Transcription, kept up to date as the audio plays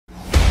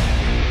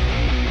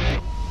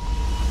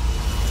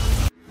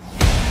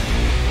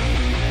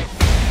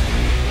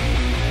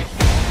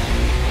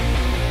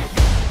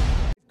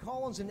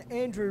Collins and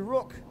Andrew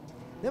Rook.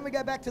 Then we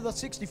go back to the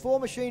 64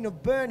 machine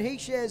of Byrne. He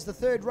shares the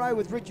third row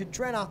with Richard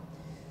Trenner.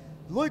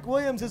 Luke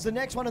Williams is the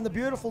next one in the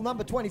beautiful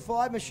number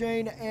 25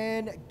 machine,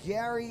 and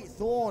Gary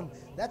Thorne.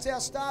 That's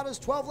our starters.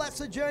 12 laps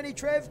of journey,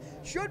 Trev.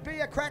 Should be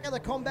a cracker. The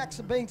combats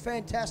have been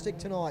fantastic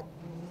tonight.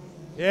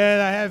 Yeah,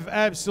 they have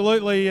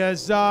absolutely.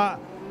 As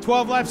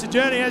 12 laps of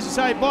journey, as you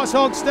say, Boss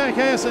Hog,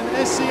 Stackhouse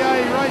and SCA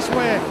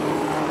Racewear,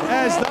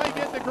 as they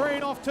get the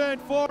green off turn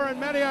 4, and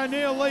Matty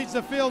O'Neill leads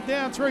the field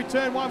down through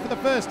turn 1 for the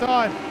first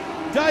time.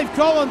 Dave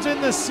Collins in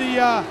the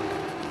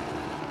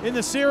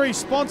series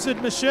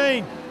sponsored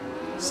machine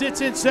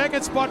sits in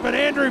second spot, but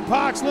Andrew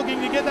Parks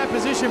looking to get that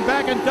position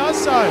back and does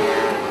so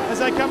as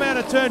they come out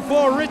of turn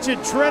 4. Richard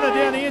Trenner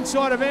down the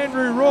inside of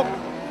Andrew Rook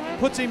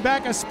puts him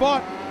back a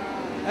spot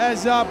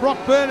as Brock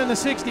Byrne in the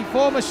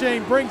 64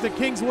 machine brings the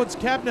Kingswoods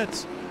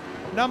Cabinets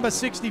number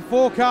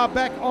 64 car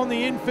back on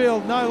the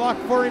infield. No luck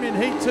for him in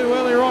Heat 2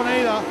 earlier on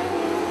either,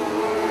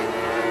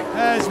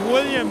 as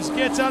Williams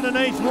gets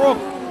underneath Rook.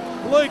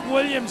 Luke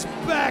Williams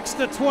backs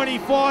the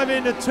 25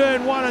 into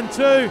turn 1 and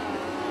 2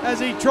 as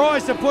he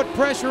tries to put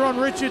pressure on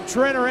Richard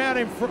Trenner out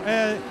in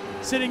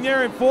sitting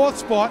there in 4th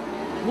spot.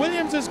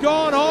 Williams has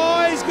gone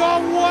high, he's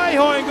gone way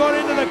high and got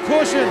into the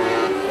cushion.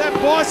 That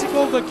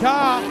bicycled the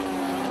car,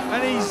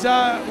 and he's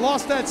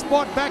lost that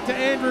spot back to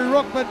Andrew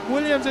Rook, but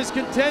Williams is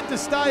content to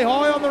stay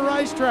high on the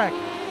racetrack.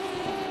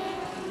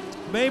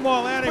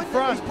 Meanwhile, out in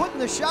front, he's putting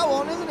the show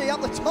on, isn't he,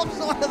 up the top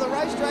side of the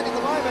racetrack at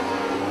the moment.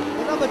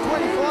 The number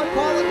 25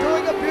 pilot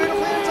doing it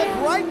beautifully. It's a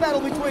great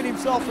battle between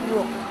himself and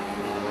Rook.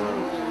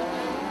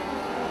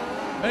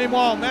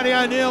 Meanwhile, Matty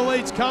O'Neill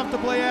leads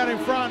comfortably out in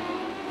front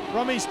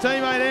from his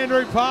teammate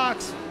Andrew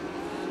Parks.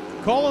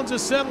 Collins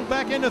has settled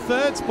back into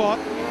 3rd spot.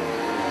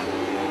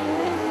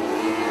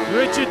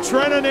 Richard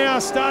Trenner now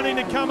starting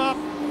to come up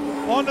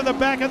onto the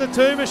back of the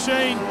 2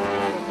 machine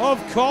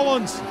of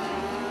Collins.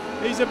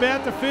 He's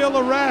about to feel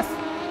the wrath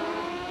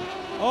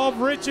of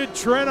Richard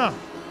Trenner.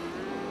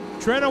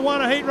 Trenner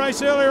won a heat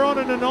race earlier on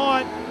in the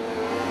night,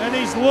 and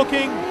he's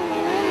looking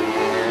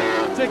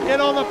to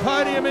get on the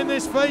podium in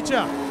this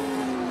feature.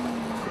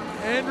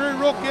 Andrew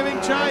Rook giving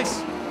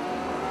chase.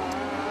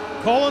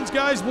 Collins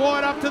goes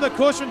wide up to the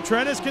cushion.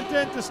 Trenner's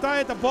content to stay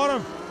at the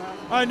bottom.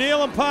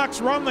 O'Neill and Parks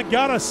run the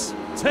gutters,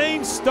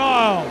 team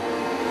style.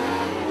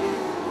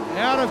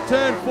 Out of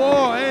turn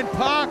 4, and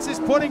Parks is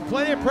putting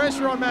plenty of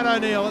pressure on Matt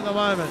O'Neill at the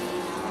moment.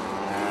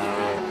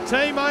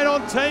 Teammate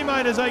on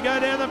teammate as they go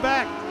down the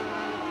back.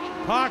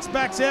 Parks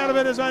backs out of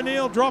it as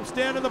O'Neill drops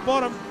down to the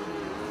bottom.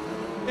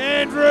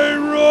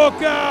 Andrew Rook,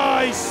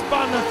 he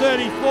spun the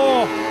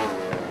 34,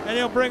 and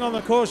he'll bring on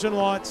the caution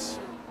lights.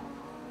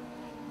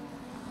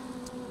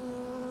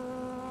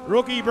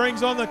 Rookie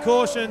brings on the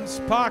cautions,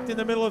 parked in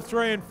the middle of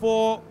 3 and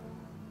 4.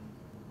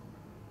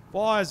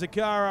 Fires the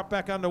car up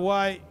back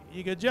underway.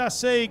 You can just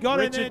see he got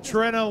Richard in there.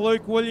 Trenner,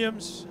 Luke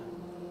Williams,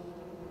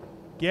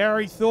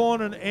 Gary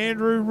Thorne and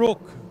Andrew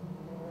Rook.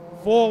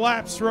 4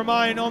 laps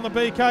remain on the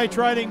BK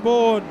trading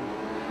board.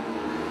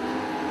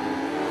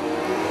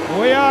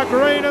 We are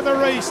green at the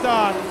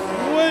restart.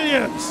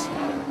 Williams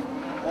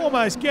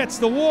almost gets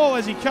the wall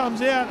as he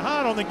comes out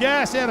hard on the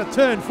gas out of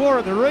turn 4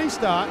 at the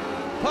restart,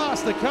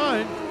 past the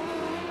cone.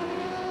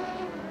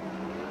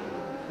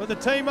 But the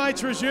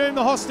teammates resume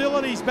the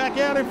hostilities back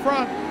out in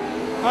front.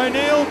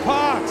 O'Neill,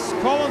 Parks,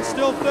 Collins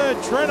still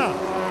 3rd,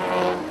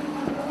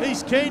 Trenner.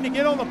 He's keen to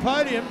get on the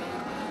podium,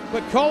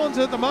 but Collins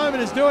at the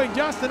moment is doing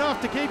just enough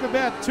to keep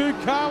about 2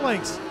 car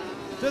lengths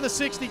to the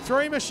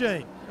 63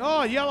 machine.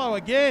 Oh, yellow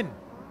again.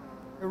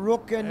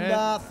 Rook and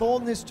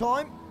Thorne this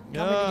time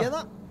coming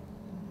together.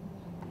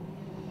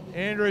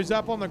 Andrew's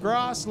up on the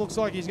grass. Looks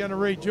like he's going to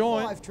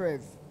rejoin. 5,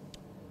 Trev.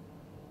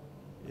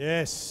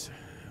 Yes.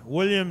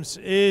 Williams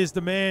is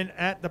the man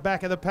at the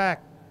back of the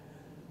pack.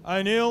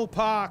 O'Neill,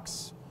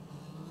 Parks,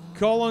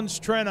 Collins,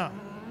 Trenner,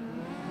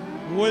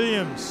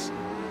 Williams.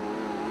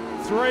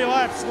 3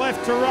 laps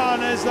left to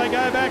run as they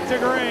go back to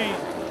green.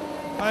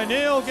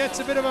 O'Neill gets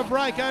a bit of a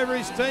break over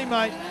his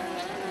teammate,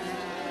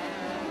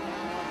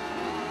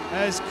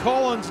 as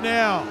Collins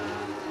now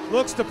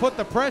looks to put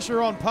the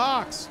pressure on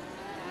Parks.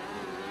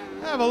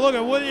 Have a look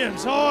at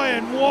Williams, high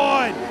and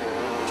wide,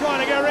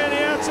 trying to go around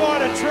the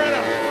outside of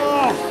Trenner.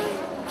 Oh,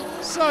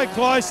 so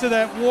close to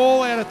that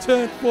wall out of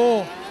turn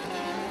 4.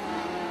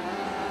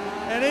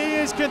 And he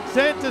is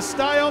content to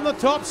stay on the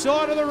top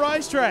side of the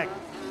racetrack.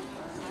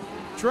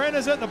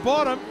 Trenner's at the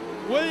bottom.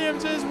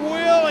 Williams is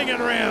wheeling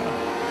it around.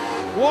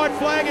 White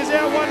flag is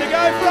out, 1 to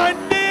go for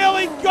O'Neill.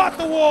 He got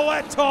the wall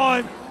that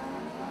time.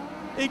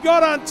 He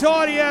got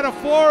untidy out of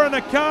 4, and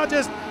the car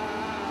just,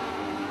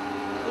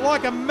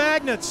 like a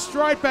magnet,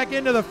 straight back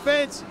into the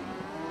fence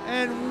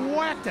and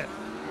whacked it.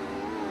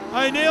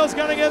 O'Neill's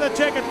going to get the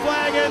checkered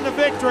flag and the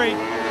victory.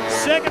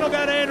 2nd will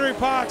go to Andrew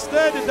Parks,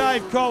 3rd to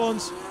Dave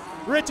Collins,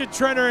 Richard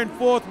Trenner in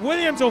 4th.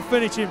 Williams will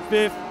finish in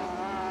 5th.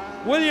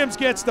 Williams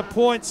gets the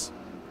points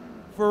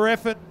for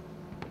effort,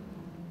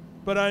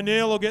 but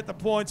O'Neill will get the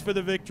points for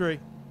the victory.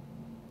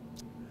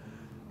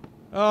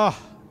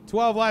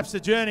 12 laps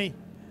of journey.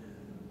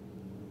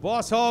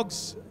 Boss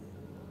Hogs,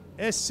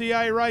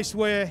 SCA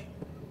Racewear,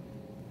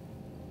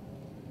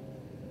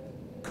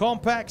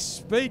 compact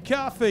speed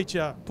car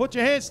feature. Put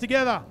your hands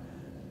together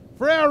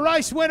for our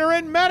race winner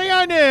in Matty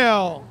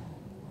O'Neill.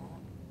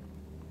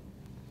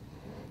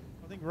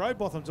 I think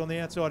Rowbotham's on the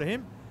outside of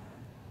him.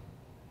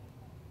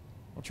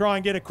 I'll try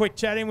and get a quick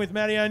chat in with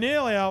Matty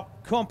O'Neill, our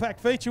compact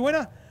feature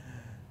winner.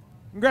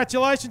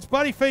 Congratulations,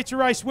 buddy. Feature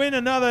race win.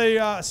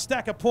 Another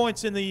stack of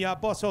points in the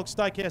Boss Hog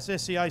Steakhouse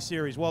SCA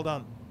series. Well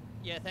done.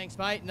 Yeah, thanks,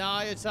 mate. No,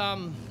 it's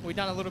we've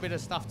done a little bit of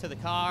stuff to the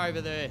car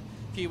over the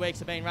few weeks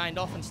have been rained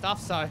off and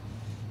stuff. So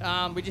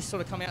we just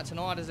sort of come out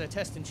tonight as a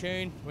test and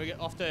tune. We get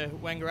off to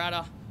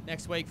Wangaratta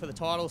next week for the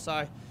title.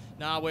 So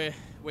no,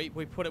 we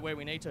put it where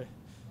we need to.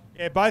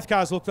 Yeah, both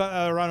cars look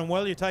running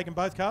well. You're taking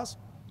both cars?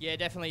 Yeah,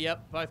 definitely.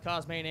 Yep, both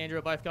cars. Me and Andrew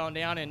are both going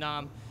down,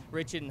 and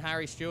Richard and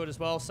Harry Stewart as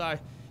well. So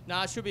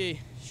no, it should be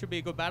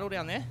a good battle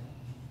down there.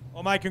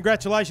 Well, mate,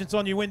 congratulations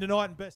on your win tonight and best.